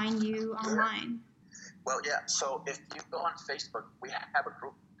people find you online? Well, yeah. So if you go on Facebook, we have a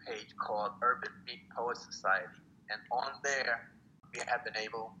group page called Urban Beat Poets Society, and on there we have been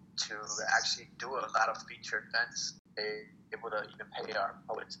able to actually do a lot of featured events. Able to even pay our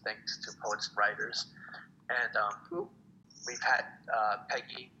poets thanks to poets and writers, and we've had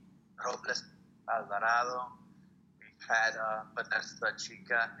Peggy Robles Alvarado. We've had Vanessa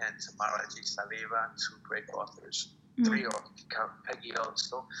Chica and Tamara G. Saliva, two great authors. Three authors, count Peggy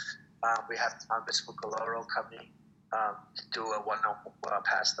also. We have Thomas Bucaloro coming to do a one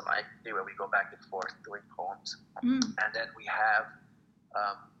pass the mic where we go back and forth doing poems. And then we have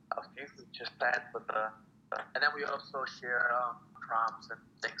a few just planned for and then we also share prompts and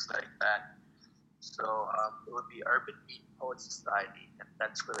things like that. So it would be Urban Beat Poet Society, and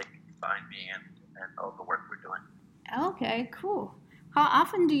that's where they can find me and all the work we're doing. Okay, cool. How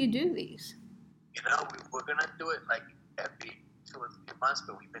often do you do these? You know, we're going to do it like every 2 or 3 months,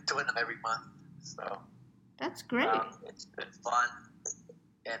 but we've been doing them every month. So that's great. It's been fun.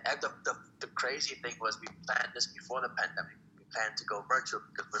 And the crazy thing was we planned this before the pandemic. We planned to go virtual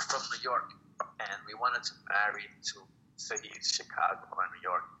because we're from New York, and we wanted to marry to cities, Chicago or New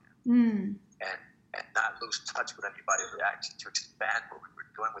York, and not lose touch with anybody. We actually to expand what we were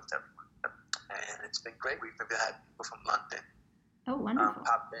doing with everyone. And it's been great. We've even had people from London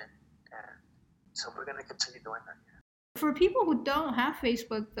pop in, and so we're going to continue doing that. For people who don't have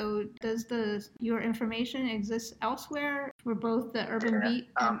Facebook, though, does your information exist elsewhere for both the Urban Beat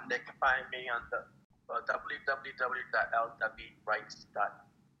and... They can find me on the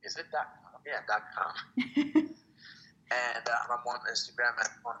www.lwrights.com. And I'm on Instagram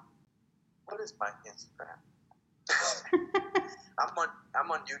what is my Instagram? I'm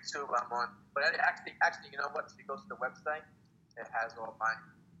on YouTube. But actually, you know what? If you go to the website, it has all my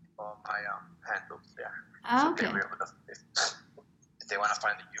handles there. Okay. So if they want to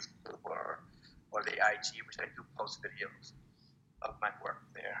find the YouTube or the IG, which I do post videos of my work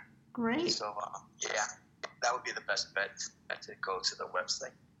there. Great. So that would be the best bet to go to the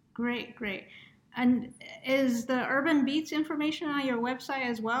website. Great. And is the Urban Beats information on your website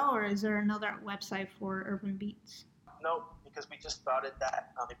as well, or is there another website for Urban Beats? No, because we just started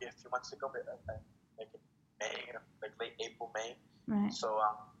that maybe a few months ago, like in May, like late April, May. Right. So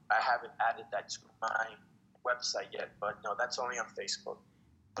I haven't added that to my website yet, but no, that's only on Facebook.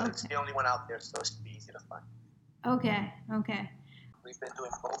 But it's the only one out there, so it's easy to find. Okay. We've been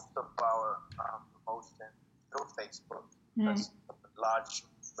doing most of our promotion through Facebook. Right. That's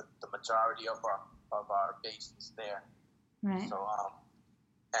the majority of our base is there. Right. So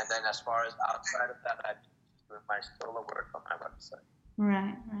and then as far as outside of that, I'm doing my solo work on my website.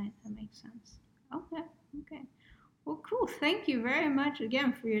 Right. That makes sense. Okay. Well, cool. Thank you very much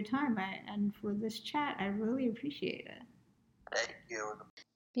again for your time and for this chat. I really appreciate it. Thank you.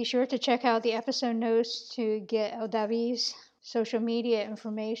 Be sure to check out the episode notes to get David's social media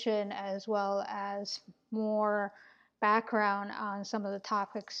information as well as more background on some of the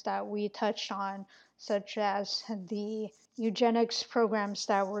topics that we touched on, such as the eugenics programs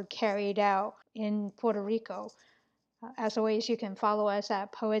that were carried out in Puerto Rico. As always, you can follow us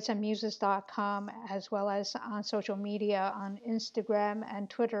at poetsandmuses.com as well as on social media on Instagram and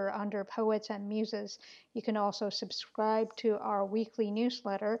Twitter under Poets and Muses. You can also subscribe to our weekly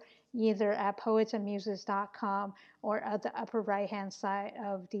newsletter either at poetsandmuses.com or at the upper right-hand side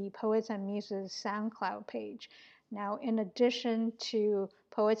of the Poets and Muses SoundCloud page. Now, in addition to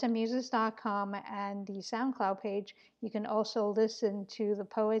poetsandmuses.com and the SoundCloud page, you can also listen to the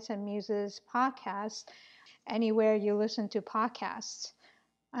Poets and Muses podcast anywhere you listen to podcasts.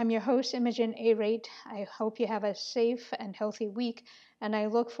 I'm your host, Imogen A. Rate. I hope you have a safe and healthy week, and I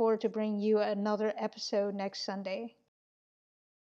look forward to bringing you another episode next Sunday.